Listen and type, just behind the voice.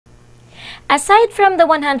Aside from the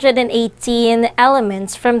 118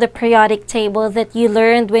 elements from the periodic table that you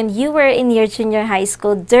learned when you were in your junior high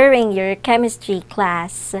school during your chemistry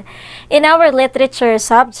class, in our literature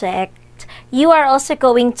subject, you are also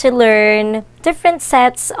going to learn different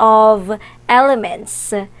sets of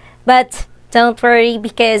elements. But don't worry,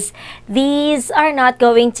 because these are not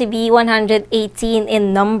going to be 118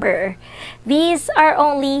 in number. These are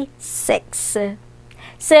only 6.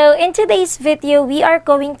 So in today's video, we are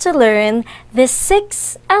going to learn the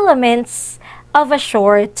 6 elements of a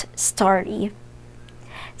short story.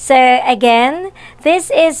 So again,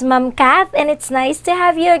 this is Ma'am Kath, and it's nice to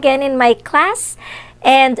have you again in my class.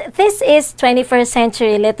 And this is 21st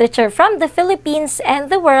Century Literature from the Philippines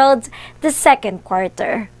and the World, the second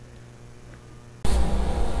quarter.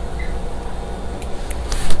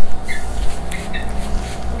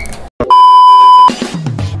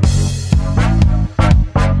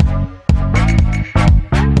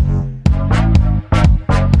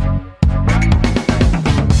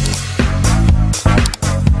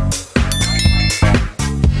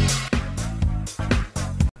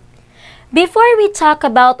 Before we talk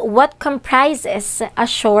about what comprises a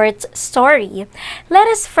short story, let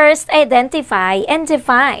us first identify and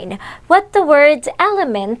define what the word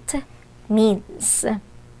element means.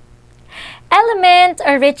 Element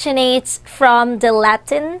originates from the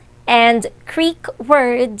Latin and Greek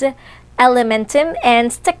word elementum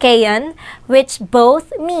and stacheion, which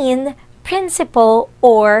both mean principle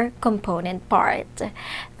or component part.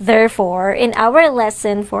 Therefore, in our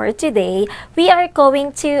lesson for today, we are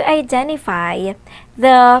going to identify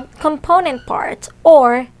the component part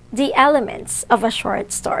or the elements of a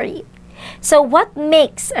short story. So what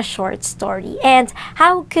makes a short story, and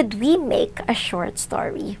how could we make a short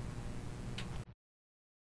story?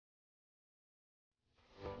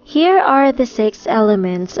 Here are the 6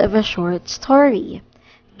 elements of a short story: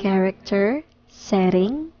 character,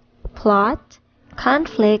 setting, plot,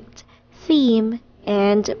 conflict, theme,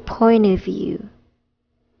 and point of view.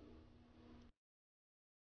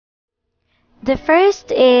 The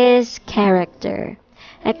first is character.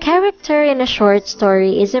 A character in a short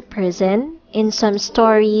story is a person, in some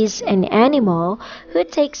stories an animal, who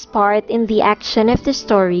takes part in the action of the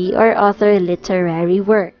story or other literary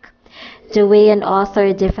work. The way an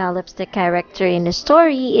author develops the character in a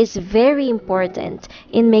story is very important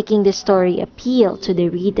in making the story appeal to the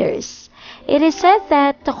readers. It is said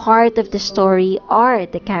that the heart of the story are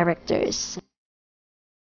the characters.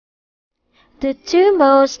 The 2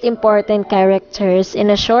 most important characters in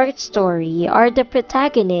a short story are the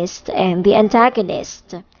protagonist and the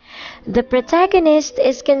antagonist. The protagonist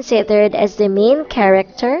is considered as the main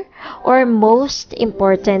character or most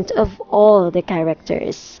important of all the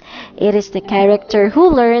characters. It is the character who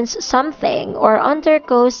learns something or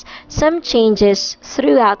undergoes some changes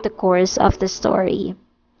throughout the course of the story.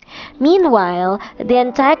 Meanwhile, the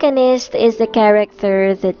antagonist is the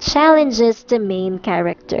character that challenges the main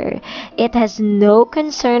character. It has no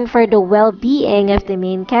concern for the well-being of the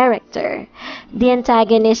main character. The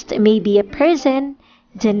antagonist may be a person,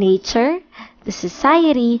 the nature, the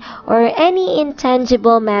society, or any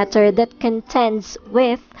intangible matter that contends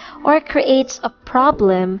with or creates a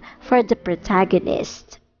problem for the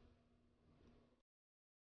protagonist.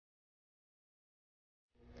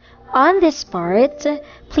 On this part,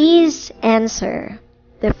 please answer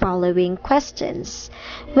the following questions.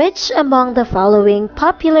 Which among the following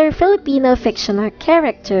popular Filipino fictional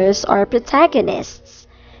characters are protagonists?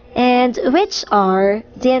 And which are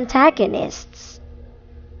the antagonists?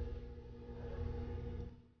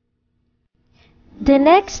 The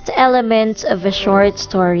next element of a short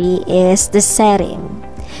story is the setting.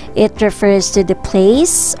 It refers to the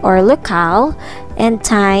place or locale and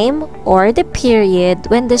time or the period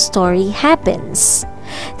when the story happens.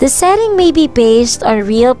 The setting may be based on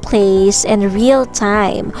real place and real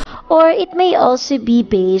time, or it may also be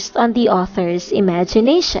based on the author's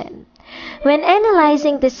imagination. When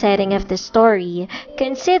analyzing the setting of the story,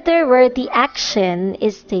 consider where the action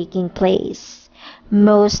is taking place.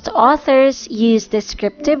 Most authors use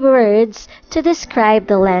descriptive words to describe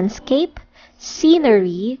the landscape,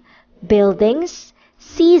 scenery, buildings,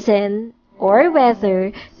 season, or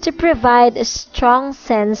weather to provide a strong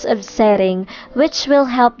sense of setting which will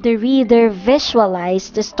help the reader visualize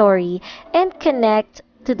the story and connect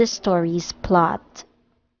to the story's plot.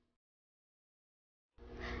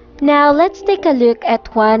 Now let's take a look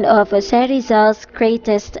at one of Jose Rizal's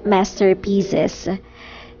greatest masterpieces,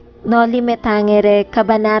 Noli Me Tangere,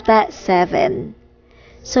 Kabanata 7.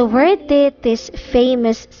 So where did this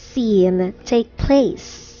famous scene take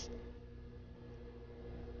place?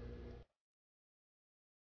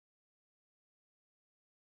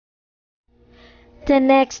 The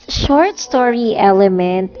next short story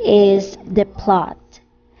element is the plot.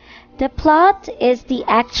 The plot is the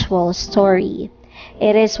actual story.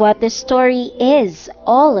 It is what the story is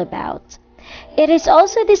all about. It is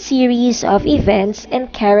also the series of events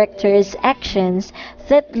and characters' actions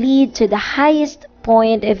that lead to the highest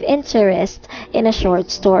point of interest in a short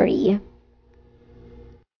story.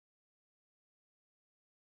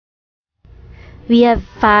 We have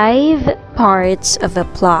 5 parts of a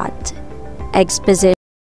plot: exposition,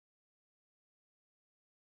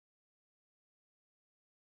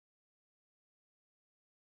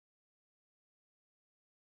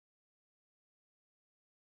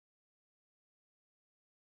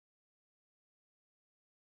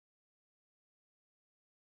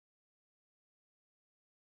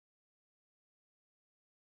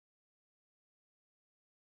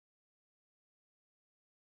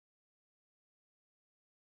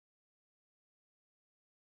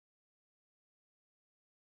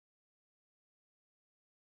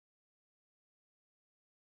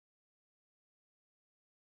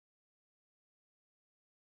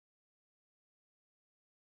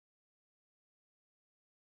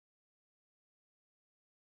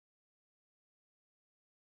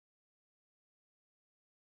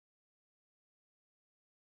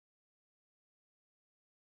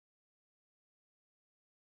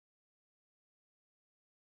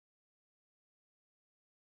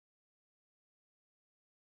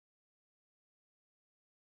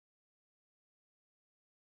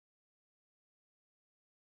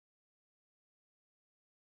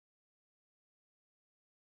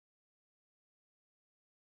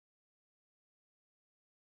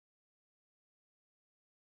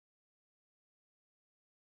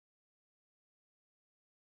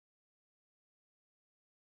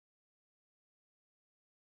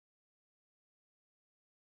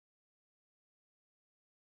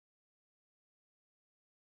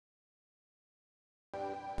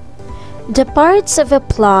 the parts of a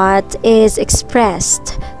plot is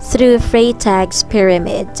expressed through Freytag's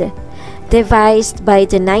pyramid. Devised by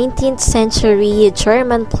the 19th century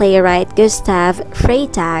German playwright Gustav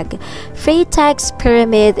Freytag, Freytag's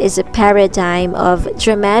pyramid is a paradigm of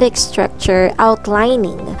dramatic structure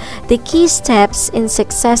outlining the key steps in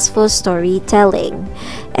successful storytelling: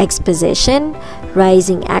 exposition,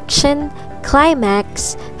 rising action,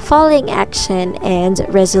 climax, falling action, and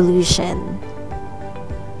resolution.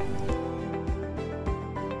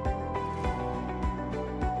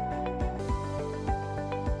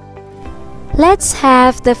 Let's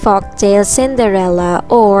have the folktale Cinderella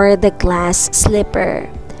or the Glass Slipper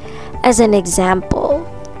as an example.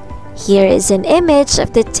 Here is an image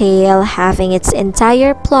of the tale having its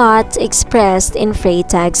entire plot expressed in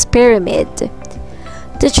Freytag's pyramid.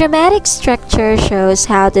 The dramatic structure shows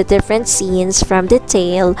how the different scenes from the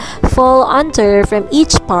tale fall under from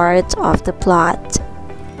each part of the plot.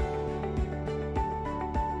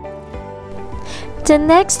 The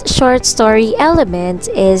next short story element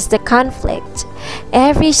is the conflict.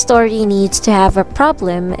 Every story needs to have a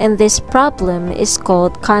problem, and this problem is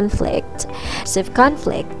called conflict.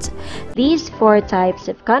 Conflict. These 4 types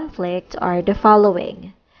of conflict are the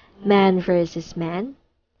following: man versus man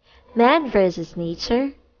versus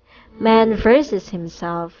nature, man versus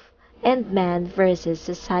himself, and man versus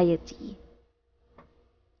society.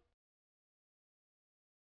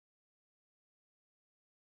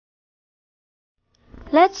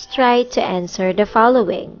 Let's try to answer the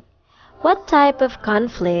following. What type of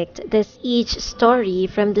conflict does each story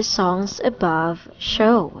from the songs above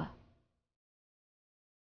show?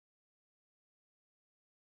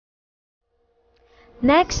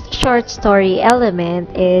 Next short story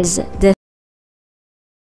element is the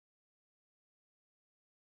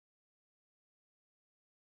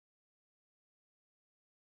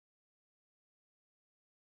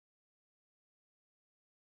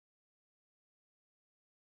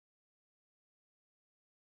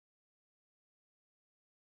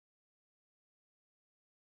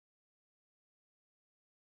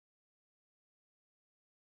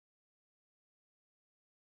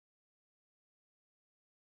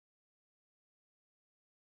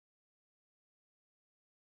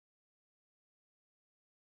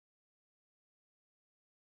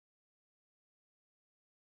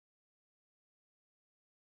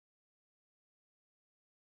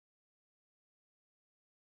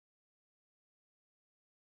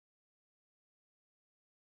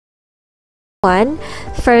one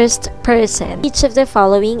first person. Each of the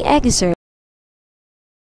following excerpts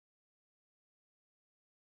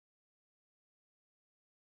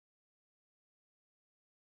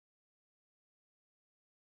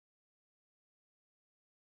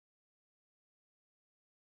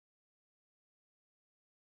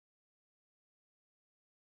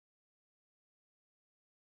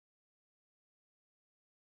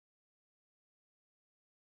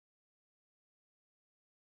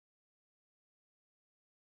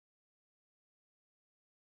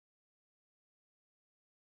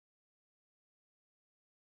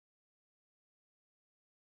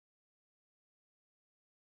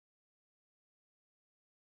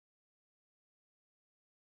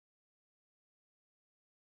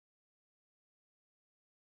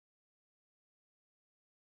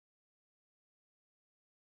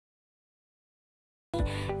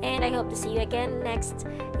and I hope to see you again next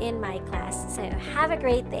in my class. So have a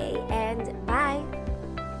great day and bye!